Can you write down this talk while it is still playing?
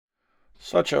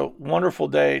Such a wonderful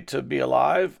day to be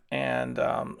alive, and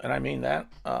I mean that.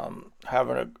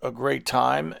 Having a great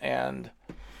time,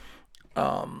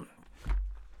 um,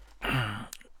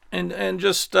 and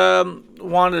just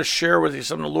wanted to share with you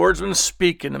something. The Lord's been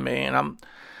speaking to me, and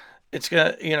it's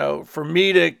gonna, for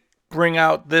me to bring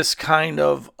out this kind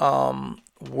of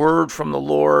word from the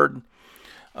Lord.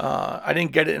 I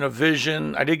didn't get it in a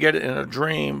vision. I did get it in a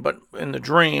dream, but in the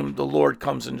dream, the Lord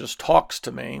comes and just talks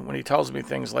to me when He tells me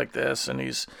things like this, and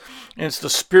it's the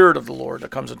Spirit of the Lord that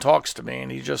comes and talks to me,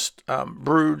 and He just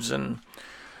broods, and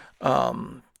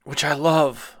which I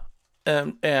love,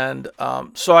 and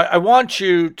so I want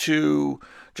you to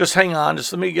just hang on.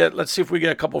 Just let's see if we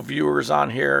get a couple viewers on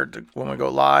here when we go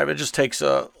live. It just takes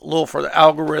a little for the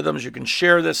algorithms. You can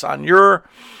share this on your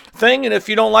thing, and if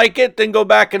you don't like it, then go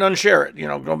back and unshare it.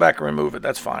 Go back and remove it.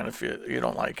 That's fine if you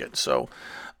don't like it. So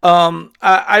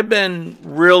I've been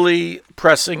really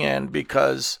pressing in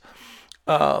because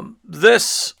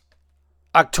this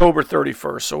October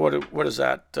 31st. So what is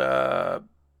that?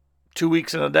 2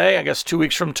 weeks in a day. I guess 2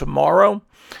 weeks from tomorrow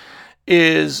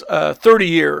is 30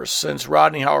 years since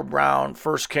Rodney Howard-Browne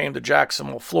first came to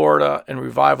Jacksonville, Florida, and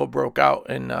revival broke out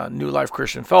in New Life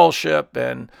Christian Fellowship,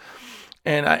 and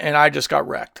I just got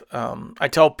wrecked. I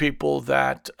tell people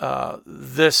that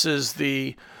this is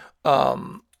the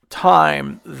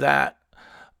time that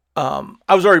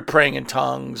I was already praying in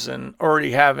tongues and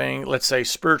already having, let's say,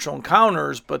 spiritual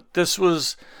encounters, but this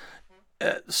was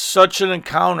such an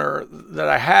encounter that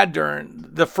I had during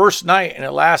the first night, and it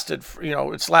lasted,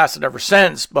 it's lasted ever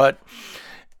since, but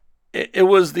it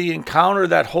was the encounter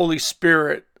that Holy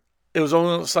Spirit, it was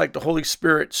almost like the Holy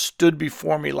Spirit stood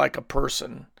before me like a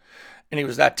person, and He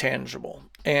was that tangible.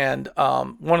 And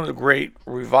one of the great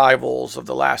revivals of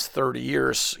the last 30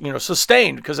 years,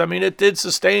 sustained, because it did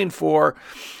sustain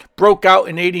broke out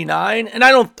in '89, and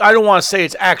I don't want to say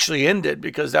it's actually ended,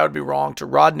 because that would be wrong to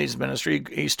Rodney's ministry.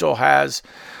 He still has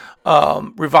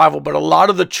revival, but a lot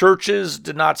of the churches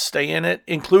did not stay in it,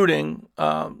 including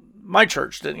my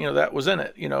church. That was in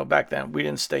it. Back then we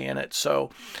didn't stay in it. So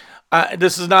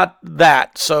this is not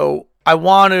that. So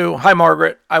hi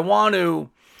Margaret. I want to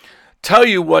tell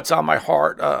you what's on my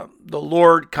heart. The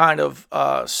Lord kind of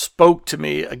spoke to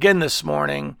me again this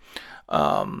morning.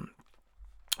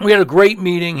 We had a great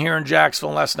meeting here in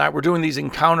Jacksonville last night. We're doing these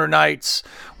encounter nights.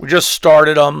 We just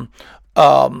started them,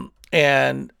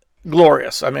 and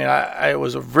glorious. It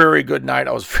was a very good night.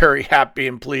 I was very happy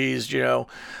and pleased. The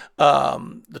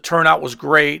turnout was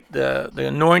great. The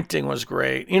anointing was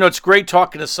great. It's great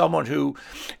talking to someone who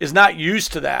is not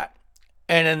used to that,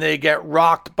 and then they get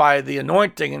rocked by the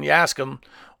anointing, and you ask them,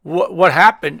 what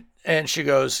happened? And she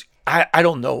goes, I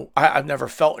don't know. I've never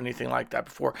felt anything like that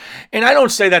before. And I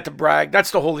don't say that to brag.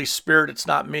 That's the Holy Spirit. It's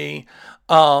not me.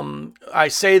 I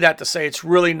say that to say it's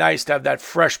really nice to have that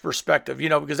fresh perspective,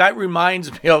 because that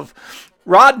reminds me of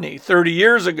Rodney 30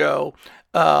 years ago.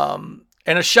 And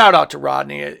a shout out to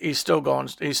Rodney. He's still going.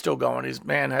 His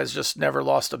man has just never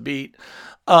lost a beat.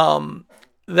 I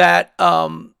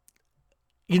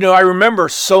remember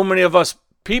so many of the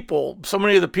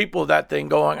people of that thing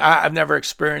going, I've never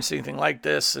experienced anything like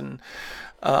this. And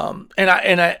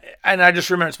I just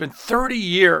remember it's been 30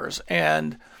 years,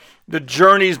 and the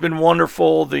journey's been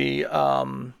wonderful. The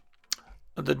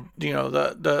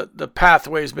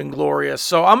pathway's been glorious.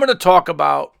 So I'm going to talk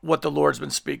about what the Lord's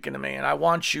been speaking to me, and I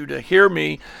want you to hear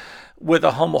me with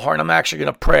a humble heart. I'm actually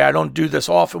going to pray. I don't do this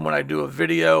often when I do a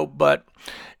video, but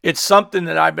it's something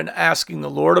that I've been asking the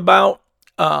Lord about.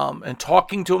 And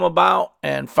talking to Him about,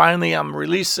 and finally I'm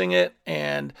releasing it,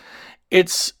 and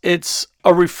it's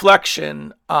a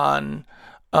reflection on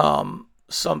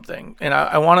something, and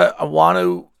I want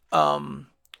to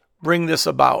bring this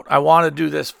about. I want to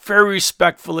do this very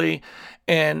respectfully,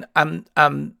 and I'm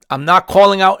not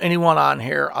calling out anyone on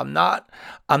here. I'm not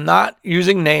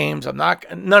using names.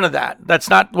 None of that. That's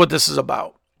not what this is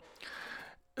about.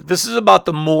 This is about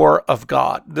the more of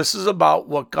God. This is about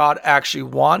what God actually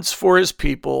wants for His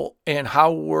people, and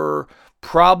how we're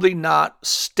probably not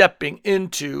stepping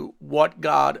into what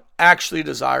God actually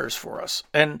desires for us.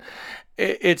 And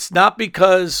it's not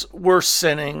because we're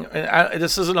sinning. And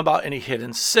this isn't about any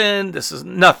hidden sin. This is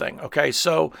nothing. Okay,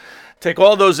 so take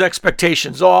all those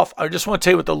expectations off. I just want to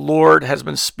tell you what the Lord has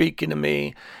been speaking to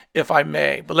me, if I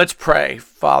may. But let's pray.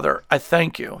 Father, I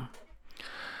thank You.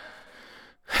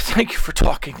 I thank You for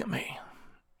talking to me.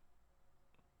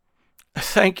 I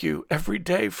thank You every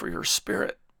day for Your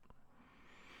Spirit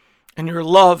and Your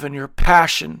love and Your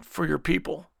passion for Your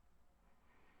people.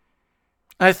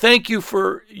 I thank You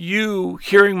for You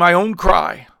hearing my own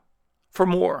cry for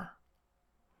more.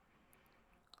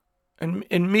 And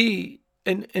in me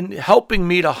in helping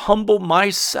me to humble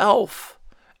myself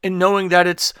and knowing that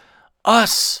it's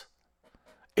us.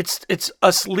 It's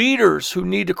us leaders who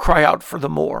need to cry out for the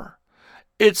more.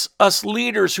 It's us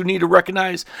leaders who need to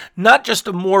recognize not just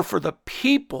the more for the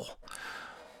people,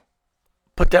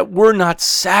 but that we're not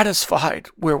satisfied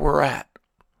where we're at,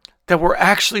 that we're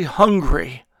actually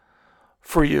hungry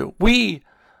for you. We,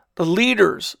 the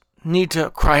leaders, need to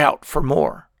cry out for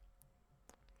more.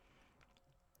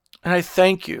 And I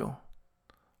thank you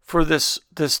for this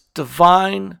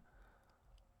divine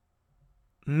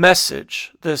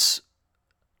message, this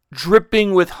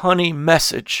dripping with honey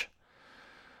message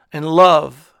and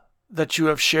love that you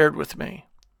have shared with me,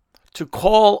 to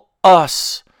call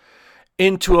us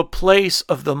into a place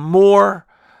of the more,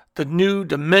 the new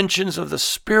dimensions of the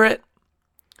Spirit,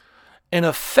 and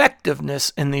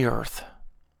effectiveness in the earth,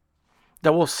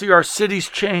 that will see our cities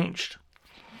changed.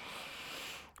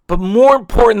 But more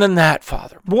important than that,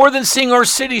 Father, more than seeing our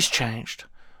cities changed,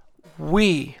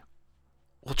 we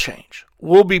will change.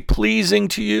 We'll be pleasing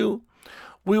to you.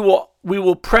 We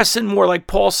will press in more, like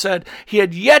Paul said. He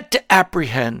had yet to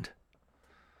apprehend,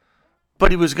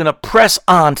 but he was going to press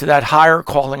on to that higher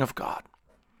calling of God.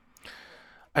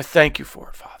 I thank you for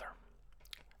it, Father.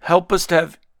 Help us to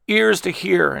have ears to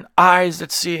hear and eyes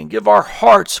that see, and give our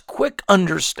hearts quick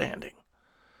understanding.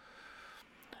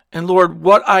 And Lord,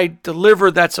 what I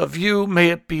deliver that's of you, may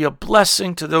it be a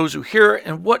blessing to those who hear it.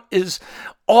 And what is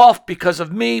off because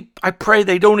of me, I pray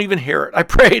they don't even hear it. I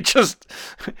pray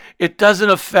it doesn't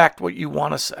affect what you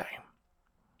want to say.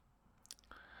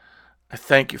 I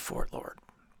thank you for it, Lord.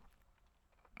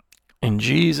 In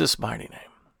Jesus' mighty name.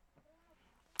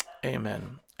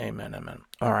 Amen. Amen. Amen.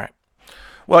 All right.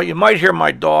 Well, you might hear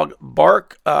my dog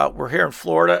bark. We're here in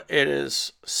Florida. It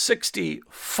is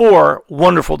 64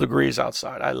 wonderful degrees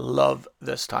outside. I love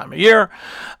this time of year.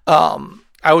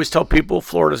 I always tell people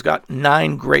Florida's got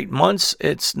 9 great months.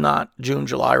 It's not June,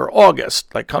 July, or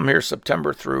August. Like, come here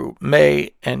September through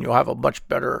May, and you'll have a much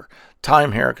better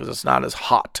time here because it's not as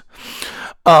hot.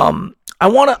 I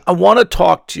want to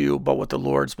talk to you about what the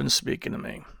Lord's been speaking to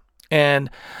me. And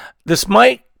this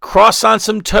might cross on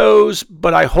some toes,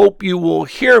 but I hope you will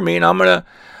hear me. And I'm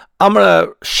gonna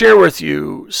share with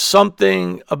you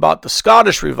something about the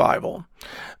Scottish revival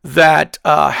that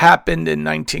happened in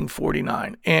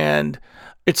 1949. And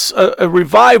it's a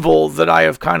revival that I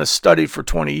have kind of studied for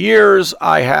 20 years.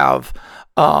 I have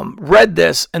read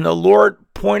this, and the Lord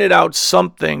pointed out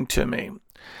something to me.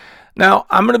 Now,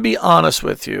 I'm going to be honest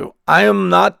with you. I am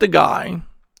not the guy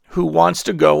who wants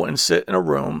to go and sit in a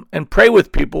room and pray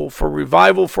with people for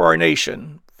revival for our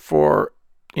nation for,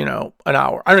 an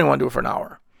hour. I don't even want to do it for an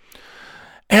hour.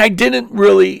 And I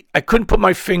couldn't put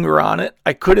my finger on it.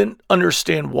 I couldn't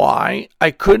understand why.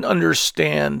 I couldn't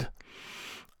understand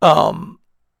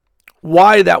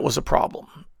why that was a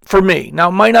problem for me. Now,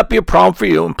 it might not be a problem for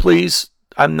you, and please,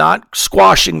 I'm not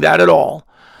squashing that at all.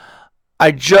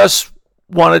 I just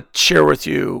want to share with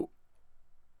you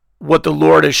what the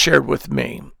Lord has shared with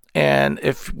me. And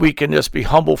if we can just be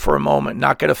humble for a moment,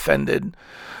 not get offended.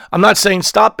 I'm not saying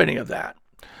stop any of that.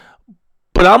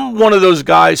 But I'm one of those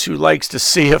guys who likes to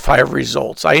see if I have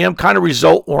results. I am kind of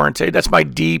result oriented. That's my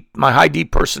high D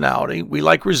personality. We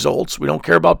like results. We don't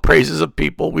care about praises of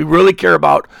people. We really care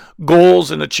about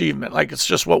goals and achievement. Like, it's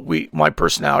just what my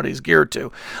personality is geared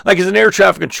to. Like, as an air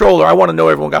traffic controller, I want to know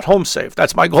everyone got home safe.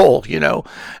 That's my goal,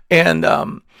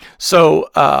 And so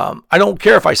I don't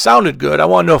care if I sounded good. I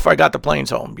want to know if I got the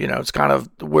planes home. It's kind of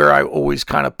where I always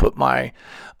kind of put my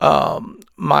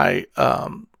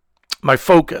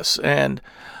focus. And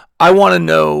I want to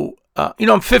know,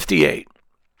 I'm 58,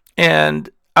 and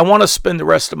I want to spend the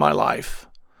rest of my life,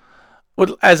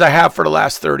 as I have for the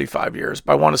last 35 years,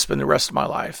 but I want to spend the rest of my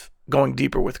life going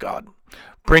deeper with God,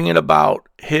 bringing about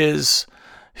His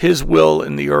will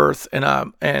in the earth. And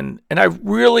I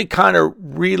really kind of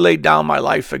relayed down my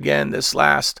life again this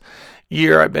last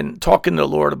year. I've been talking to the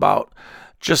Lord about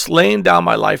just laying down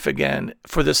my life again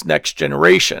for this next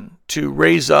generation, to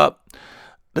raise up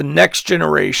the next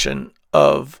generation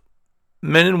of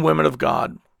men and women of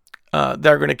God that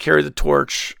are going to carry the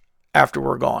torch after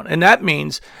we're gone. And that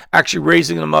means actually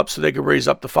raising them up so they can raise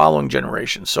up the following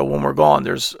generation. So when we're gone,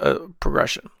 there's a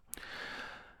progression.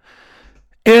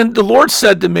 And the Lord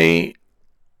said to me,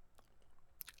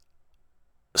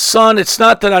 son, it's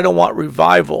not that I don't want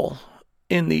revival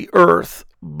in the earth,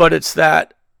 but it's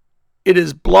that it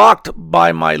is blocked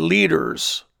by my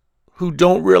leaders who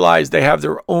don't realize they have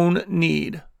their own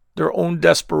need, their own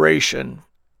desperation,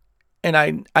 and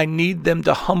I need them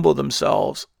to humble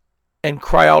themselves and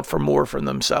cry out for more from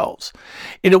themselves.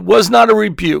 And it was not a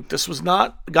rebuke.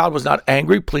 God was not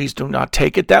angry. Please do not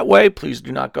take it that way. Please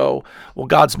do not go, well,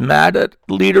 God's mad at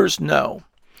leaders. No.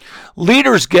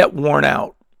 Leaders get worn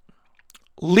out.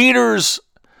 Leaders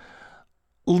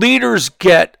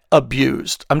get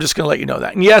abused. I'm just going to let you know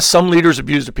that. And yes, some leaders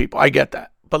abuse the people. I get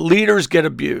that. But leaders get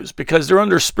abused because they're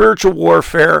under spiritual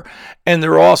warfare, and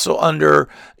they're also under,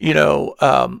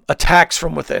 attacks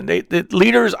from within. The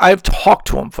leaders, I've talked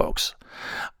to them, folks.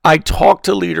 I talk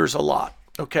to leaders a lot.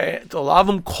 Okay, a lot of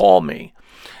them call me,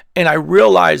 and I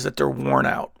realize that they're worn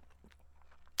out,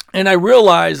 and I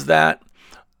realize that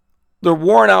they're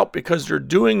worn out because they're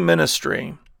doing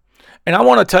ministry. And I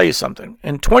want to tell you something.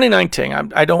 In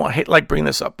 2019, I don't like bringing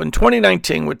this up. In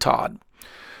 2019 with Todd,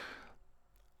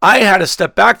 I had to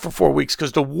step back for 4 weeks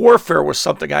because the warfare was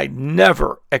something I'd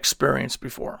never experienced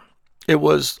before. It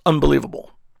was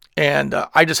unbelievable. And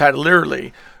I just had to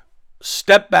literally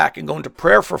step back and go into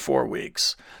prayer for 4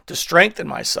 weeks to strengthen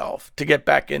myself to get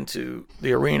back into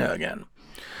the arena again.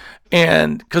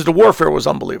 And because the warfare was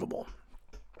unbelievable.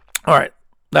 All right,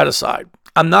 that aside.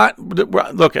 We're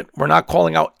not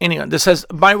calling out anyone. This has,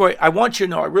 by the way, I want you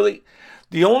to know,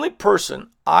 the only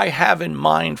person I have in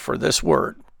mind for this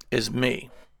word is me.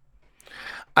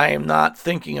 I am not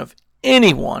thinking of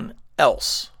anyone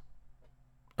else.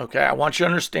 Okay, I want you to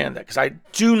understand that because I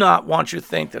do not want you to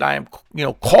think that I am,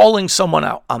 calling someone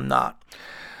out. I'm not.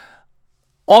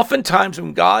 Oftentimes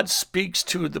when God speaks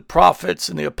to the prophets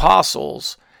and the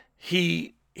apostles,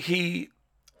 he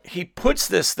puts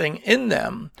this thing in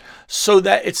them so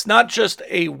that it's not just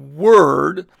a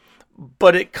word,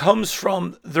 but it comes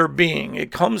from their being.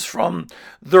 It comes from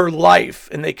their life,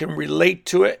 and they can relate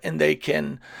to it, and they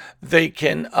can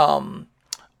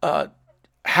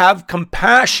have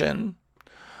compassion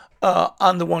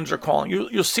on the ones they're calling.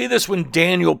 You'll see this when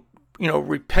Daniel,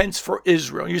 repents for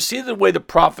Israel. You see the way the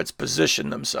prophets position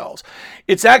themselves.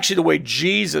 It's actually the way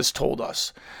Jesus told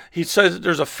us. He says that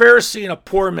there's a Pharisee and a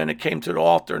poor man that came to the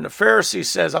altar, and the Pharisee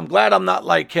says, I'm glad I'm not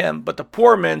like him. But the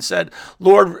poor man said,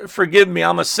 Lord, forgive me,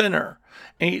 I'm a sinner.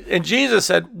 And Jesus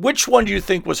said, which one do you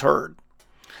think was heard?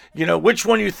 Which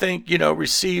one you think,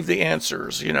 received the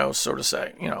answers, so to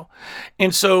say,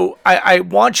 And so I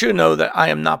want you to know that I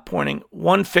am not pointing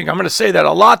one finger. I'm going to say that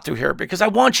a lot through here because I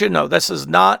want you to know this is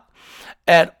not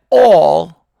at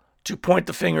all to point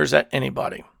the fingers at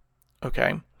anybody,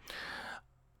 okay?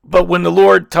 But when the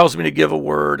Lord tells me to give a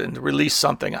word and to release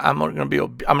something, I'm going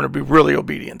to be really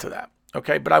obedient to that.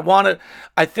 Okay, but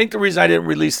I think the reason I didn't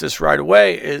release this right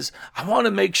away is I want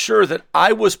to make sure that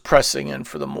I was pressing in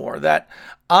for the more, that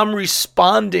I'm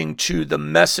responding to the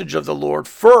message of the Lord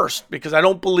first, because I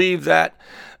don't believe that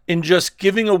in just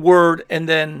giving a word and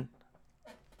then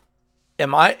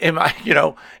am I,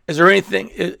 is there anything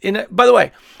in it? By the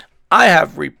way, I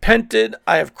have repented.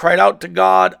 I have cried out to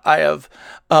God. I have,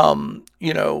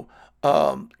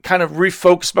 kind of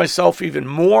refocused myself even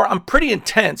more. I'm pretty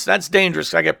intense. That's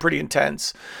dangerous. I get pretty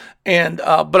intense,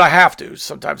 but I have to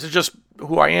sometimes. It's just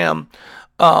who I am.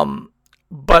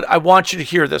 But I want you to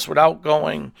hear this without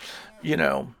going,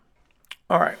 all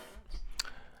right.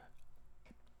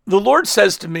 The Lord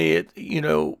says to me,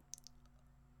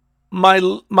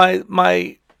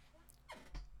 my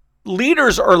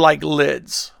leaders are like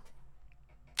lids.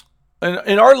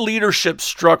 In our leadership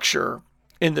structure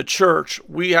in the church,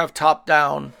 we have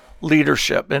top-down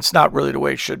leadership, and it's not really the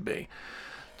way it should be.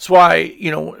 That's why,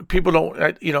 people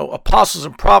don't, apostles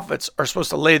and prophets are supposed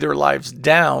to lay their lives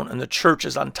down, and the church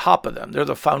is on top of them. They're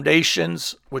the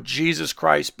foundations, with Jesus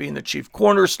Christ being the chief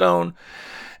cornerstone.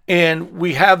 And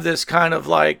we have this kind of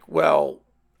like, well,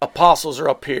 apostles are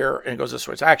up here, and it goes this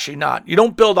way. It's actually not. You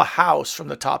don't build a house from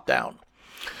the top down.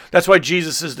 That's why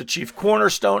Jesus is the chief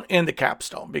cornerstone and the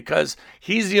capstone, because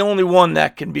he's the only one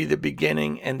that can be the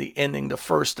beginning and the ending, the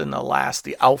first and the last,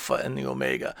 the alpha and the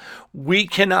omega. We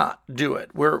cannot do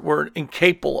it. We're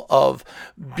incapable of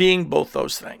being both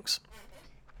those things.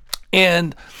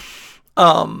 And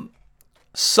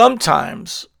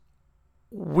sometimes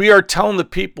we are telling the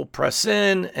people, press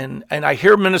in, and I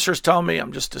hear ministers tell me,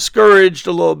 I'm just discouraged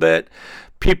a little bit.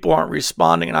 People aren't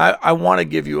responding, and I want to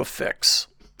give you a fix,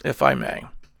 if I may.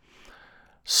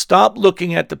 Stop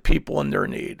looking at the people in their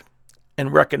need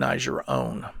and recognize your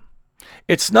own.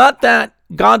 It's not that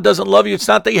God doesn't love you. It's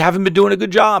not that you haven't been doing a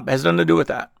good job. It has nothing to do with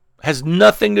that. It has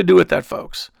nothing to do with that,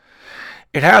 folks.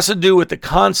 It has to do with the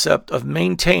concept of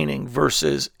maintaining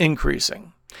versus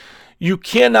increasing. you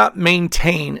cannot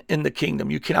maintain in the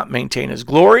kingdom. You cannot maintain his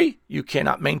glory. You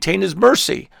cannot maintain his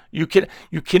mercy. You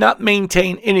cannot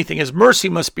maintain anything. His mercy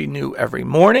must be new every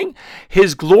morning.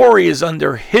 His glory is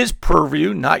under his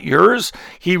purview, not yours.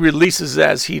 He releases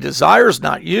as he desires,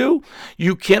 not you.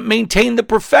 You can't maintain the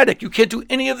prophetic. You can't do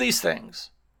any of these things.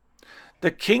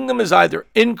 The kingdom is either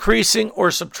increasing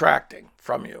or subtracting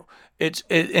from you.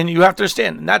 And you have to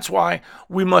understand, and that's why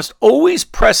we must always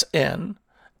press in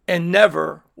and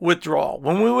never withdraw.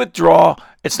 When we withdraw,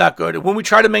 it's not good. When we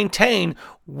try to maintain,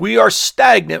 we are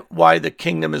stagnant while the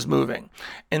kingdom is moving.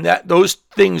 And that those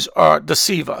things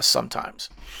deceive us sometimes.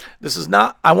 This is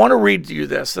not, I want to read to you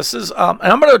this. This is, and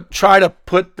I'm going to try to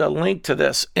put the link to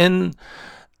this in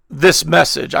this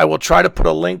message. I will try to put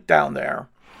a link down there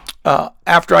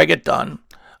after I get done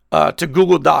to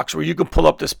Google Docs where you can pull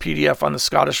up this PDF on the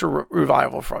Scottish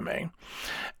Revival from me.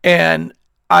 And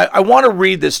I want to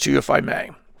read this to you if I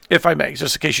may,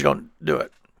 just in case you don't do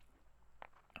it.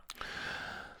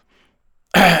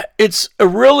 It's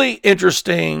really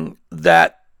interesting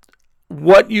that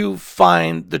what you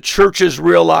find the churches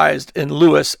realized in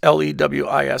Lewis,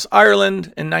 Lewis, Ireland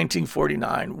in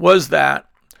 1949 was that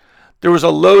there was a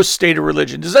low state of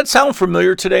religion. Does that sound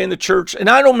familiar today in the church? And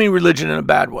I don't mean religion in a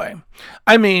bad way.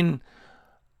 I mean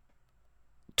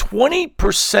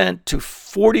 20% to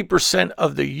 40%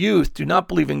 of the youth do not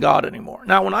believe in God anymore.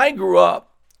 Now, when I grew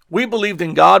up, we believed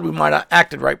in God. We might not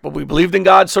acted right, but we believed in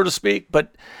God, so to speak.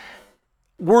 But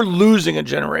we're losing a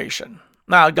generation.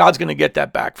 Now, God's going to get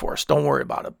that back for us. Don't worry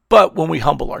about it. But when we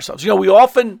humble ourselves, when we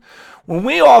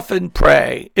often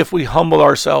pray, if we humble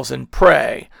ourselves and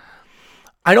pray,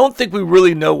 I don't think we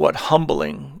really know what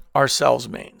humbling ourselves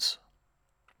means.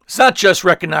 It's not just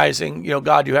recognizing,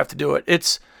 God, you have to do it.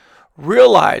 It's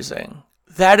realizing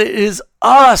that it is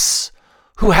us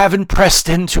who haven't pressed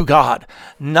into God,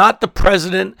 not the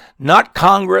president, not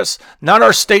Congress, not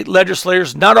our state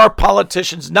legislators, not our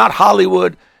politicians, not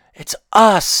Hollywood. It's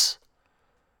us.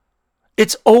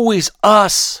 It's always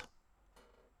us.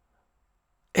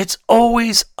 It's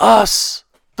always us.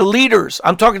 The leaders.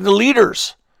 I'm talking to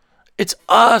leaders. It's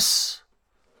us.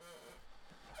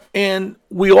 And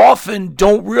we often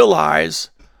don't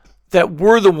realize that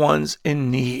we're the ones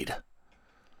in need.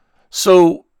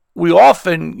 So we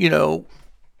often,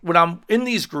 when I'm in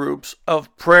these groups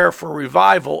of prayer for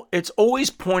revival, it's always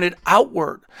pointed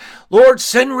outward. Lord,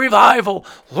 send revival.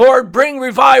 Lord, bring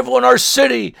revival in our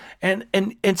city. And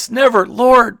it's never,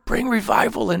 Lord, bring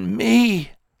revival in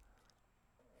me.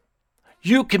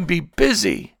 You can be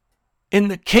busy in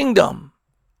the kingdom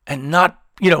and not,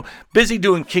 busy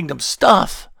doing kingdom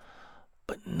stuff,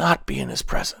 but not be in his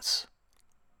presence.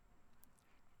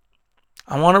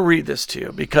 I want to read this to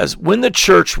you because when the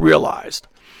church realized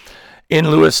in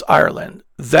Lewis, Ireland,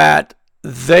 that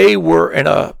they were in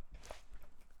a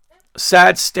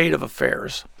sad state of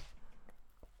affairs.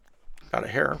 Got a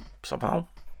hair somehow.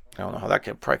 I don't know how that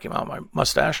probably came out of my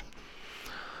mustache.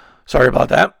 Sorry about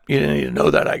that. You didn't need to know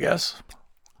that, I guess.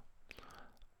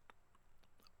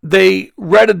 They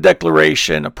read a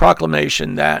declaration, a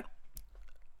proclamation that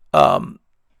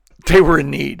they were in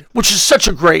need, which is such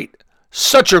a great.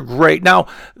 Now,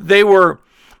 they were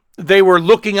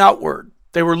looking outward.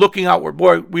 They were looking outward.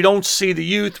 Boy, we don't see the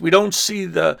youth. We don't see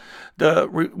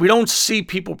we don't see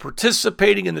people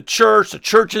participating in the church. The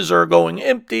churches are going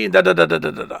empty.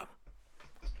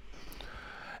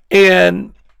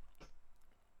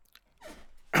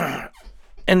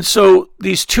 And so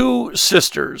these two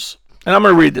sisters, and I'm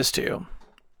going to read this to you.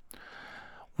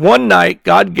 One night,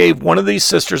 God gave one of these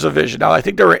sisters a vision. Now, I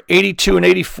think there were 82 and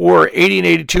 84, or 80 and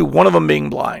 82, one of them being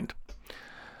blind.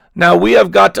 Now, we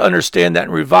have got to understand that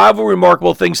in revival,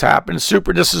 remarkable things happen.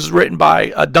 This is written by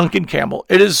Duncan Campbell.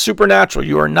 It is supernatural.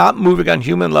 You are not moving on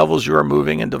human levels. You are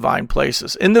moving in divine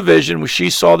places. In the vision, she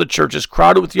saw the churches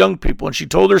crowded with young people, and she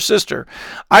told her sister,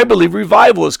 I believe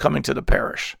revival is coming to the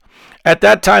parish. At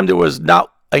that time, there was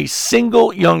not a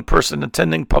single young person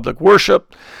attending public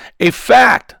worship, a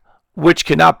fact which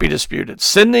cannot be disputed.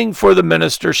 Sending for the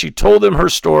minister, she told him her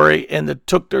story and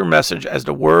took their message as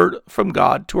the word from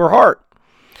God to her heart.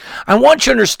 I want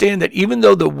you to understand that even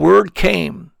though the word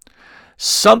came,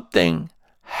 something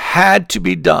had to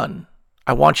be done.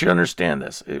 I want you to understand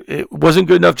this. It wasn't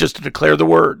good enough just to declare the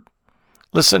word.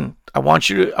 Listen, I want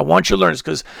you to learn this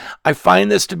because I find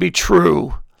this to be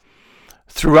true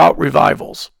throughout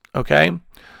revivals. Okay?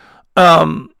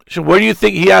 So what do you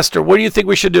think? He asked her, what do you think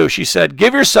we should do? She said,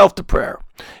 give yourself to prayer.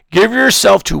 Give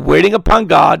yourself to waiting upon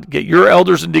God. Get your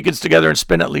elders and deacons together and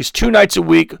spend at least 2 nights a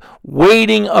week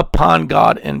waiting upon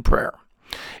God in prayer.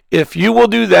 if you will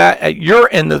do that at your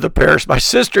end of the parish, my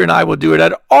sister and I will do it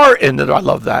at our end of the, I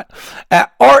love that,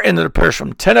 at our end of the parish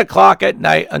from 10 o'clock at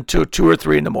night until 2 or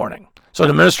 3 in the morning. So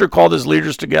the minister called his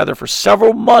leaders together. For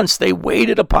several months, they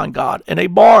waited upon God in a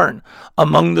barn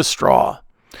among the straw.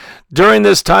 During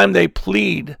this time, they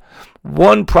plead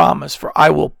one promise, for I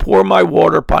will pour my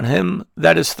water upon him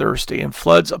that is thirsty, and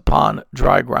floods upon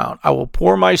dry ground. I will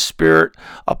pour my spirit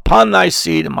upon thy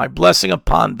seed, and my blessing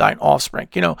upon thine offspring.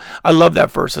 You know, I love that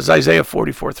verse. It's Isaiah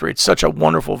 44:3. It's such a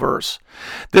wonderful verse.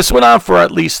 This went on for at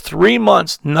least 3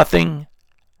 months. Nothing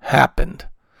happened.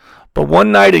 But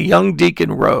one night a young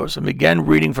deacon rose and began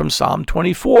reading from Psalm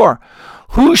 24.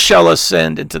 Who shall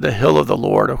ascend into the hill of the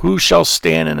Lord, or who shall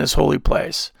stand in his holy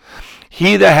place?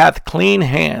 He that hath clean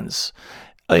hands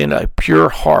and a pure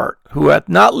heart, who hath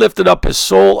not lifted up his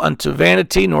soul unto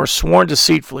vanity, nor sworn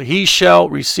deceitfully, he shall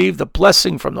receive the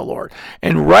blessing from the Lord,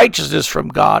 and righteousness from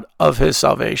God of his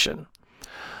salvation.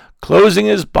 Closing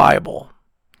his Bible,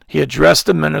 he addressed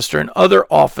the minister and other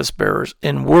office bearers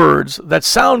in words that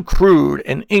sound crude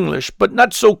in English, but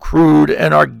not so crude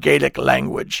in our Gaelic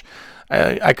language.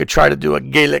 I could try to do a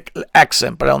Gaelic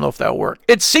accent, but I don't know if that'll work.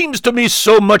 It seems to me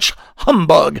so much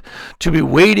humbug to be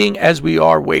waiting as we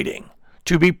are waiting,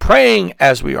 to be praying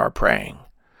as we are praying,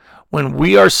 when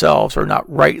we ourselves are not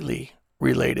rightly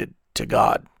related to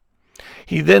God.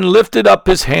 He then lifted up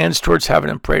his hands towards heaven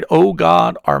and prayed, O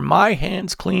God, are my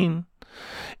hands clean?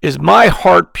 Is my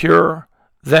heart pure?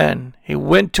 Then he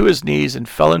went to his knees and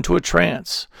fell into a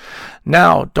trance.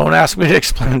 Now, don't ask me to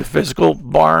explain the physical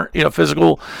barn,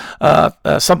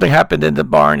 something happened in the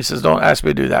barn. He says, don't ask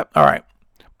me to do that. All right,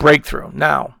 breakthrough.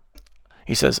 Now,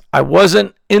 he says, I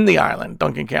wasn't in the island,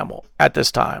 Duncan Campbell, at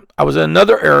this time. I was in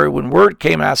another area when word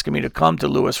came asking me to come to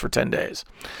Lewis for 10 days.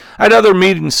 I had other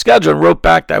meetings scheduled and wrote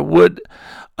back that I would,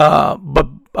 I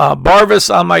would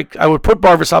put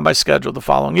Barvis on my schedule the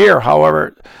following year.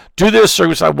 However, due to this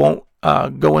service, I won't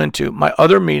go into. My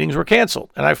other meetings were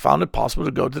canceled, and I found it possible to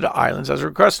go to the islands as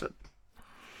requested.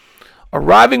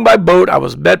 Arriving by boat, I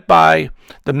was met by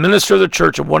the minister of the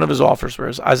church and one of his office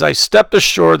bearers. As I stepped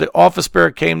ashore, the office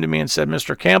bearer came to me and said,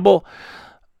 Mr. Campbell,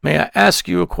 may I ask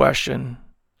you a question?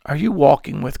 Are you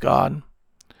walking with God?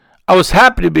 I was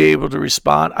happy to be able to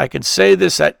respond. I can say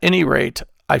this at any rate.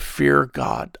 I fear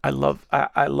God. I love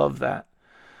that.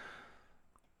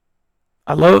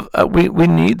 We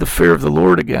need the fear of the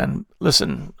Lord again.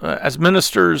 Listen, as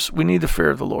ministers, we need the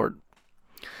fear of the Lord.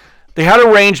 They had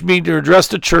arranged me to address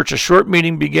the church, a short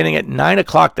meeting beginning at 9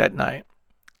 o'clock that night.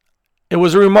 It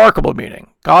was a remarkable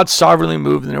meeting. God sovereignly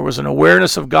moved, and there was an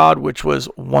awareness of God which was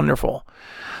wonderful.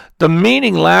 The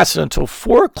meeting lasted until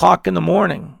 4 o'clock in the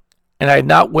morning, and I had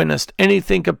not witnessed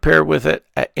anything compared with it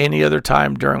at any other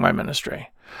time during my ministry.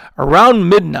 Around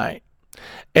midnight,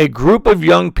 a group of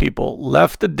young people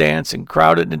left the dance and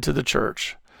crowded into the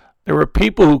church. There were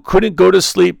people who couldn't go to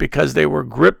sleep because they were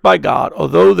gripped by God,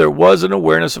 although there was an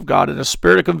awareness of God and a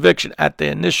spirit of conviction at the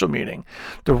initial meeting.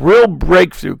 The real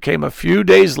breakthrough came a few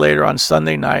days later on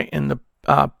Sunday night in the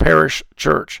parish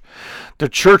church. The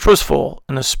church was full,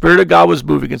 and the Spirit of God was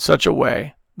moving in such a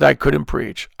way that I couldn't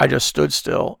preach. I just stood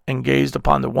still and gazed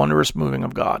upon the wondrous moving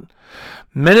of God.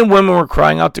 Men and women were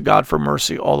crying out to God for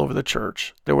mercy all over the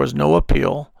church. There was no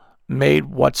appeal made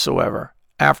whatsoever.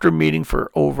 After meeting for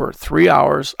over 3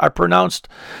 hours, I pronounced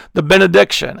the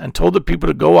benediction and told the people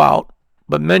to go out,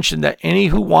 but mentioned that any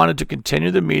who wanted to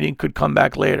continue the meeting could come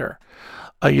back later.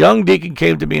 A young deacon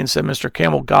came to me and said, Mr.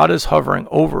 Campbell, God is hovering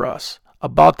over us.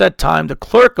 About that time, the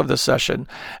clerk of the session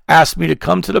asked me to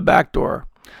come to the back door.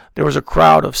 There was a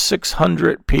crowd of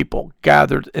 600 people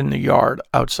gathered in the yard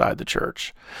outside the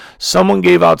church. Someone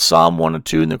gave out Psalm 1 and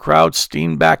 2, and the crowd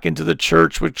steamed back into the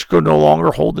church, which could no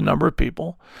longer hold the number of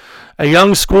people. A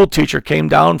young school teacher came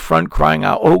down front crying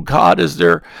out, Oh God, is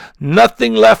there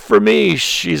nothing left for me?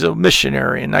 She's a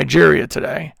missionary in Nigeria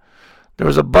today. There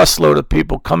was a busload of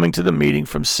people coming to the meeting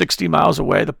from 60 miles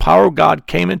away. The power of God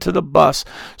came into the bus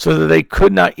so that they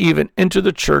could not even enter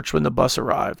the church when the bus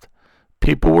arrived.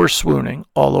 People were swooning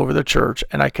all over the church,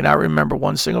 and I cannot remember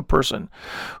one single person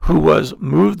who was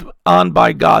moved on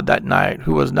by God that night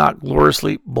who was not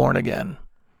gloriously born again.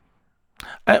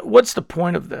 What's the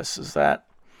point of this is that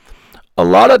a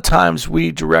lot of times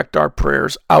we direct our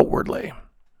prayers outwardly.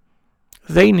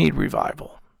 They need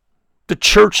revival. The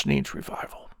church needs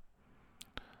revival.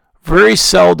 Very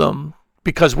seldom,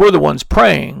 because we're the ones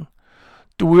praying,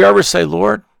 do we ever say,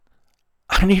 Lord,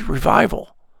 I need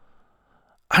revival.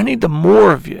 I need the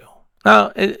more of you.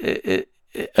 Now,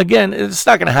 again, it's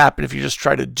not going to happen if you just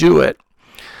try to do it,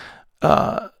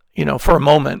 for a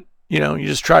moment. You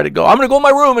just try to go, I'm going to go in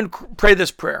my room and pray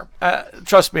this prayer.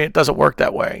 Trust me, it doesn't work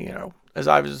that way. as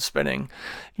I was spending,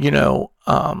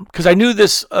 because I knew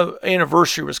this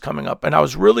anniversary was coming up, and I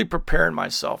was really preparing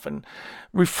myself and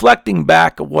reflecting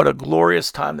back of what a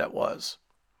glorious time that was.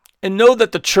 And know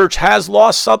that the church has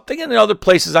lost something, and in other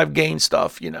places I've gained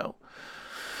stuff, look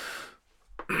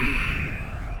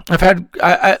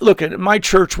at my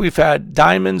church, we've had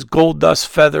diamonds, gold dust,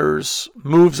 feathers,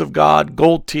 moves of God,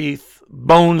 gold teeth,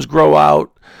 bones grow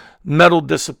out, metal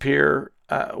disappear.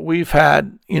 We've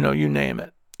had, you name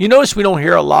it. You notice we don't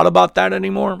hear a lot about that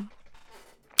anymore?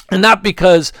 And not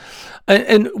because,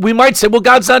 and we might say, well,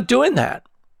 God's not doing that.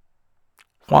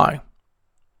 Why?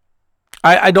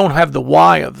 I don't have the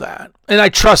why of that. And I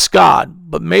trust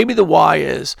God, but maybe the why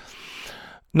is,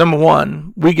 number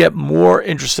one, we get more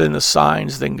interested in the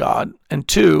signs than God. And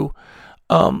two,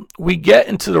 we get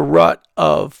into the rut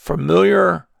of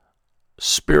familiar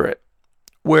spirit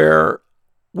where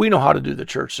we know how to do the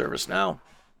church service now.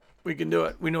 We can do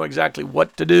it. We know exactly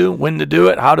what to do, when to do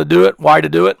it, how to do it, why to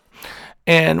do it.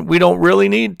 And we don't really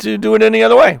need to do it any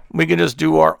other way. We can just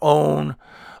do our own.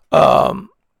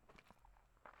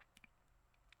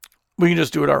 We can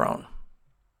just do it our own.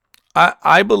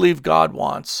 I believe God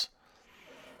wants.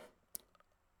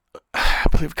 I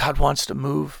believe God wants to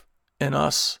move in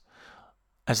us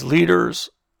as leaders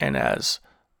and as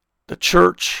the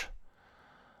church.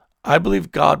 I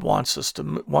believe God wants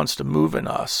to move in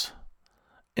us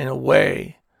in a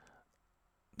way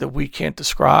that we can't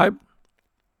describe.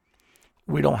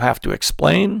 We don't have to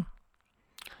explain.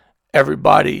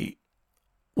 Everybody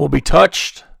will be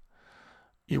touched.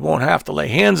 You won't have to lay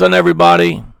hands on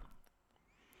everybody.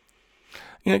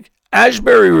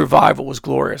 Asbury Revival was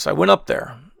glorious. I went up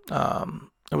there.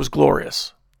 It was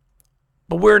glorious.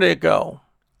 But where did it go?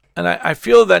 And I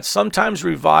feel that sometimes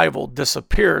revival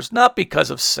disappears, not because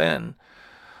of sin,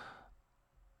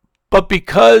 but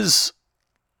because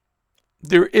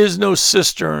there is no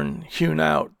cistern hewn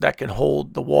out that can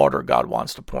hold the water God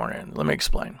wants to pour in. Let me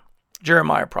explain.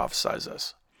 Jeremiah prophesies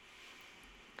this.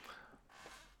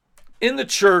 In the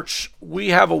church, we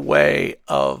have a way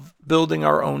of building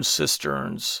our own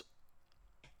cisterns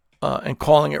and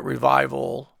calling it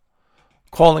revival,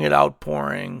 calling it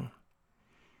outpouring.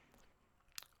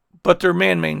 But they're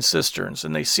man-made cisterns,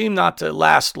 and they seem not to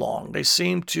last long. They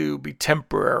seem to be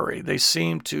temporary. They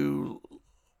seem to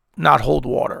not hold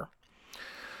water.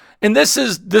 And this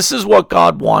is what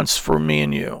God wants for me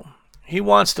and you. He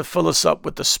wants to fill us up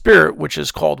with the Spirit, which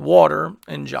is called water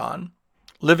in John,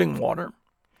 living water.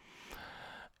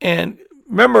 And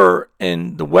remember,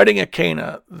 in the wedding at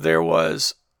Cana, there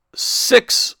was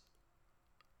six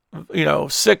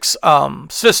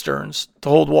cisterns to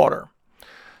hold water.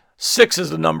 6 is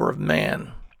the number of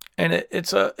man. And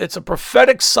it's a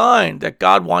prophetic sign that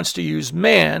God wants to use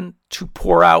man to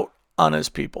pour out on his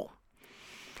people.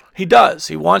 He does.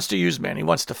 He wants to use man. He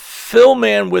wants to fill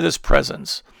man with his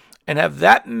presence and have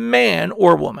that man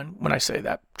or woman, when I say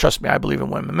that, trust me, I believe in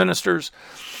women ministers,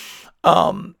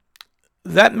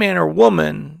 that man or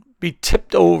woman be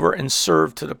tipped over and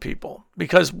served to the people.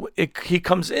 Because he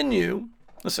comes in you,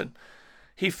 listen,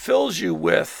 he fills you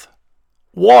with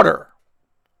water,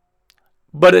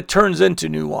 but it turns into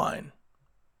new wine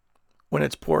when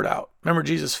it's poured out. Remember,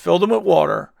 Jesus filled them with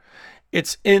water.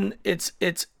 It's in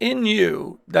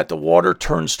you that the water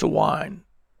turns to wine.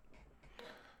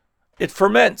 It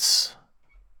ferments.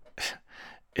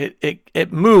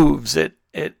 It moves.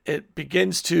 It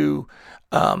begins to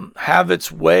have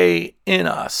its way in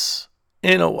us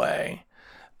in a way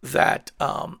that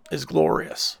is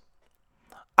glorious.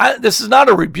 This is not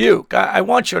a rebuke. I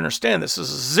want you to understand this is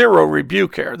zero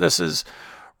rebuke here. This is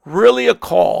really a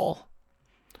call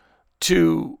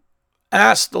to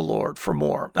ask the Lord for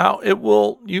more. Now, it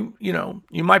will, you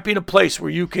might be in a place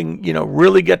where you can,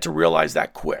 really get to realize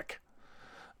that quick.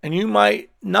 And you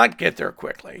might not get there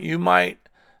quickly. You might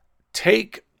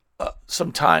take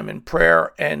some time in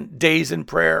prayer and days in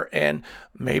prayer and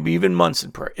maybe even months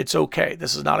in prayer. It's okay.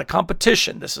 This is not a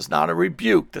competition. This is not a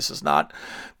rebuke. This is not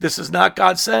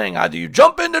God saying either you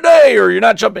jump in today or you're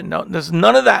not jumping. No, there's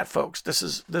none of that, folks. This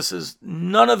is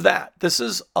none of that. This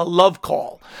is a love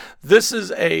call. This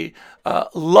is a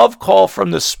love call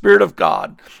from the Spirit of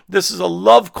God. This is a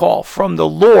love call from the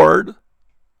Lord,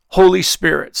 Holy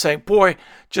Spirit, saying, boy,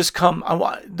 just come. I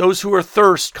want those who are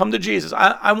thirst, come to Jesus.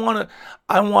 I want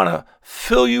to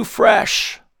fill you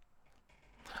fresh.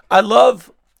 I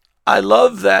love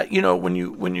that, when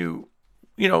you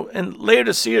in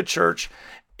Laodicea church,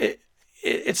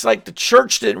 it's like the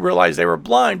church didn't realize they were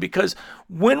blind, because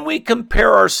when we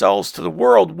compare ourselves to the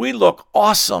world, we look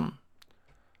awesome.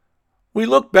 We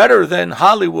look better than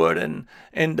Hollywood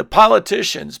and the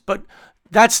politicians, but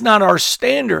That's not our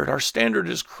standard. Our standard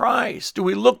is Christ. Do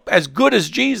we look as good as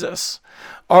Jesus?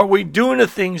 Are we doing the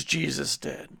things Jesus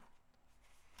did?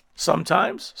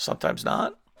 Sometimes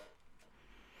not.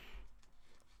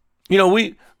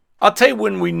 I'll tell you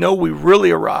when we know we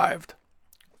really arrived.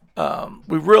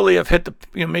 We really have hit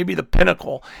maybe the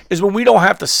pinnacle is when we don't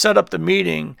have to set up the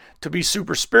meeting to be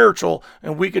super spiritual,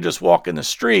 and we could just walk in the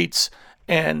streets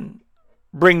and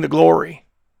bring the glory.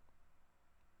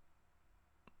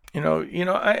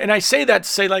 And I say that to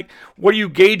say, like, what are you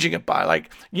gauging it by?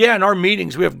 Like, yeah, in our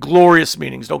meetings, we have glorious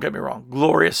meetings. Don't get me wrong.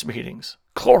 Glorious meetings.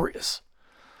 Glorious.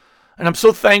 And I'm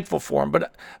so thankful for him.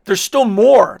 But there's still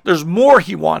more. There's more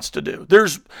he wants to do.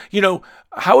 There's,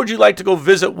 how would you like to go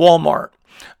visit Walmart?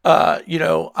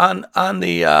 On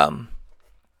the,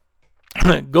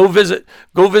 go visit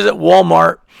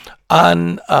Walmart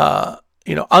on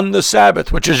the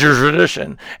Sabbath, which is your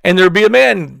tradition, and there'd be a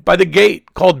man by the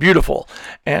gate called Beautiful,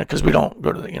 and because we don't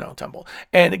go to the temple,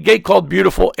 and a gate called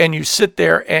Beautiful, and you sit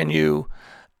there and you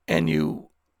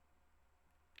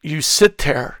sit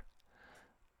there,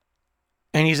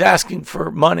 and he's asking for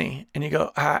money, and you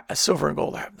go, silver and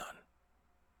gold I have none,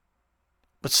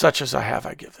 but such as I have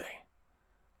I give thee.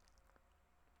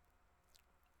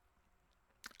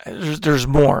 There's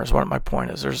more is what my point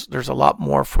is. There's a lot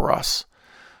more for us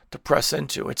to press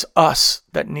into. It's us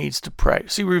that needs to pray.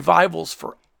 See, revival's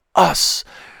for us.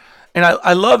 And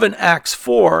I love in Acts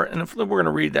 4, and we're going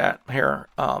to read that here,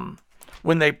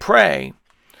 when they pray,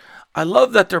 I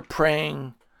love that they're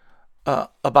praying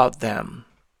about them.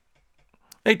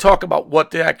 They talk about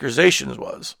what the accusations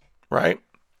was, right?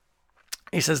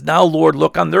 He says, now, Lord,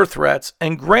 look on their threats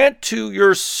and grant to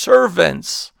your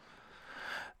servants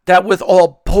that with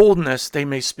all boldness they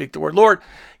may speak the word. Lord,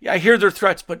 I hear their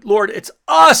threats, but Lord, it's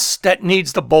us that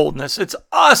needs the boldness. It's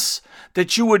us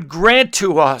that you would grant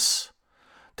to us,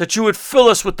 that you would fill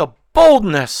us with the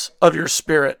boldness of your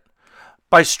Spirit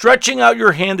by stretching out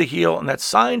your hand to heal, and that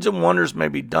signs and wonders may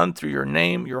be done through your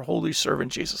name, your holy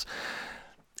servant Jesus.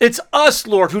 It's us,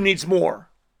 Lord, who needs more.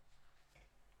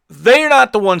 They're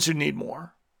not the ones who need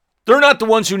more. They're not the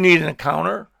ones who need an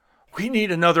encounter. We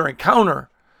need another encounter.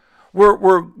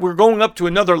 We're going up to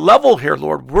another level here,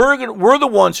 Lord. We're the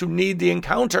ones who need the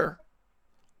encounter.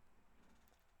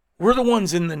 We're the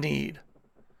ones in the need.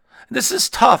 This is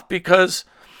tough because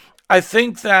I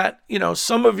think that,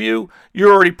 some of you're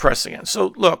already pressing it.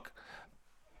 So look,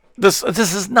 this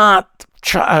is not,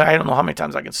 I don't know how many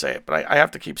times I can say it, but I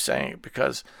have to keep saying it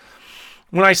because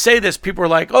when I say this, people are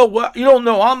like, oh, well, you don't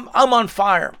know, I'm on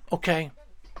fire. Okay,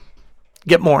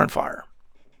 get more on fire.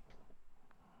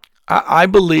 I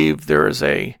believe there is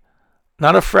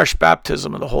not a fresh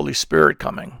baptism of the Holy Spirit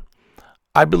coming.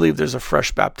 I believe there's a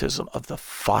fresh baptism of the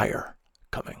fire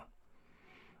coming.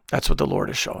 That's what the Lord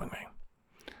is showing me.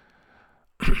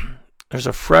 There's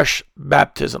a fresh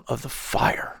baptism of the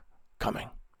fire coming.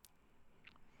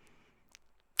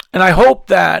 And I hope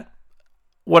that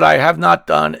what I have not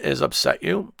done is upset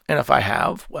you. And if I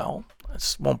have, well,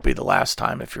 this won't be the last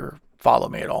time if you follow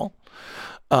me at all.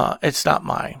 It's not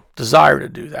my desire to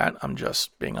do that. I'm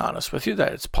just being honest with you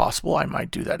that it's possible I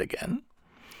might do that again.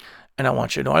 And I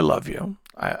want you to know I love you.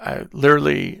 I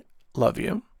literally love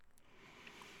you.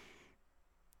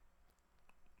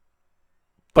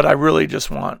 But I really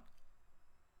just want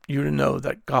you to know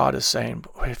that God is saying,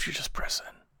 what if you just press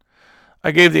in?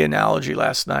 I gave the analogy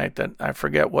last night that I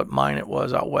forget what mine it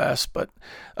was out west, but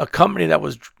a company that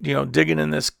was, digging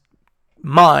in this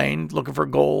mine looking for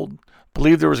gold,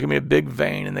 believed there was going to be a big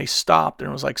vein, and they stopped, and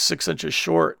it was like 6 inches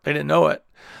short. They didn't know it.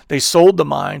 They sold the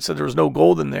mine, said there was no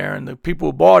gold in there, and the people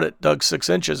who bought it dug 6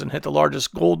 inches and hit the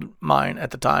largest gold mine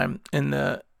at the time in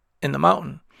the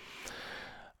mountain.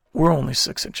 We're only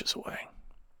 6 inches away.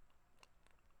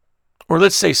 Or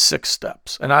let's say 6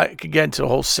 steps. And I could get into the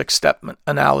whole 6-step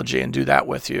analogy and do that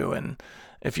with you. And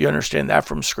if you understand that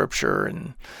from Scripture,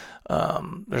 and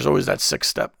there's always that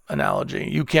 6-step analogy.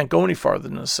 You can't go any farther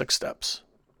than the 6 steps.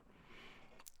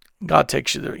 God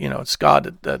takes you there. It's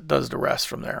God that does the rest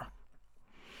from there.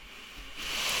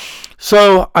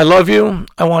 So I love you.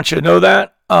 I want you to know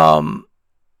that. I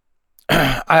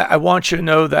want you to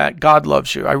know that God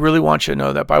loves you. I really want you to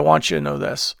know that. But I want you to know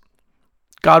this.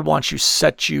 God wants to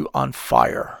set you on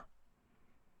fire.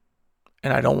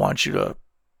 And I don't want you to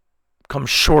come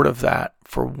short of that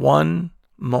for one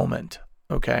moment.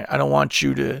 Okay? I don't want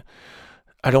you to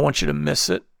miss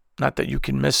it. Not that you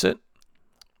can miss it.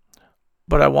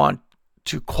 But I want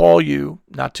to call you,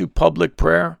 not to public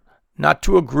prayer, not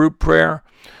to a group prayer,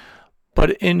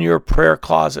 but in your prayer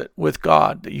closet with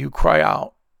God, that you cry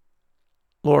out,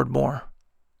 Lord, more.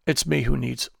 It's me who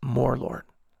needs more, Lord.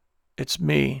 It's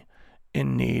me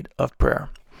in need of prayer.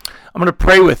 I'm going to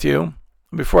pray with you.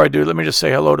 Before I do, let me just say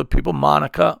hello to people.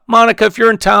 Monica. Monica, if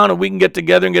you're in town and we can get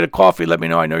together and get a coffee, let me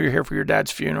know. I know you're here for your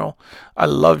dad's funeral. I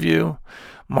love you.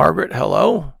 Margaret,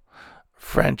 hello.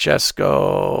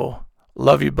 Francesco,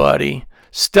 love you, buddy.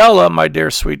 Stella, my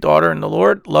dear sweet daughter in the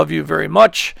Lord, love you very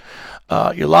much.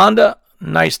 Yolanda,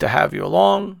 nice to have you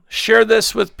along. Share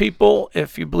this with people.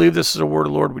 If you believe this is a word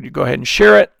of the Lord, would you go ahead and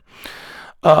share it?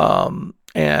 I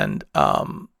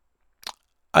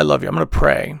love you. I'm going to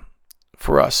pray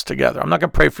for us together. I'm not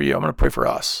going to pray for you. I'm going to pray for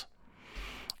us.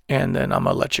 And then I'm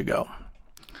going to let you go.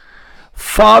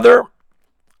 Father,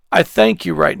 I thank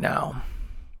you right now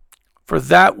for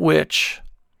that which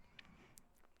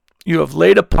you have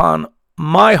laid upon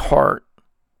my heart,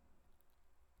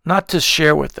 not to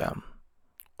share with them,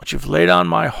 but you've laid on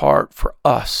my heart for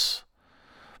us.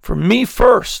 For me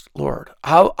first, Lord.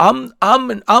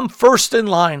 I'm first in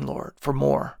line, Lord, for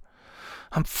more.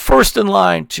 I'm first in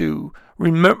line to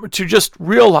remember, to just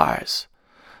realize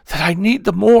that I need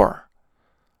the more.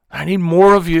 I need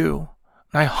more of you.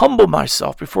 And I humble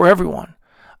myself before everyone.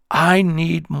 I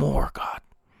need more, God.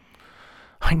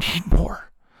 I need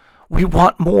more. We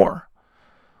want more.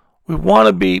 We want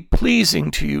to be pleasing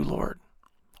to you, Lord.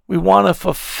 We want to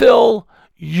fulfill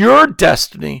your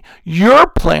destiny, your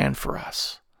plan for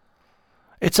us.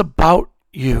 It's about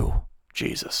you,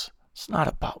 Jesus. It's not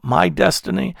about my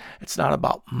destiny. It's not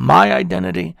about my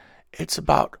identity. It's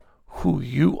about who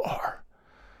you are,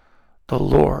 the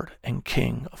Lord and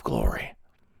King of glory.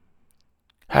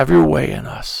 Have your way in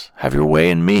us. Have your way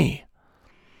in me.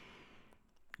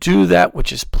 Do that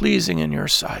which is pleasing in your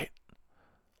sight,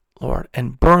 Lord,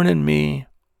 and burn in me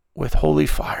with holy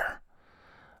fire.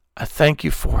 I thank you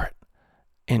for it.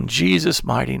 In Jesus'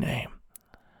 mighty name,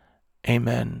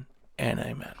 amen and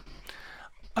amen.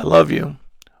 I love you.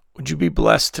 Would you be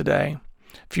blessed today?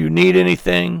 If you need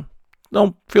anything,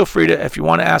 don't feel free to, if you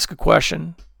want to ask a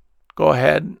question, go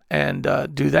ahead and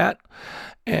do that.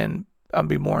 And I'll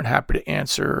be more than happy to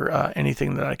answer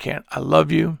anything that I can. I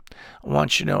love you. I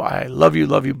want you to know I love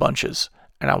you bunches.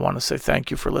 And I want to say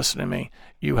thank you for listening to me.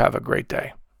 You have a great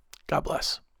day. God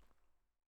bless.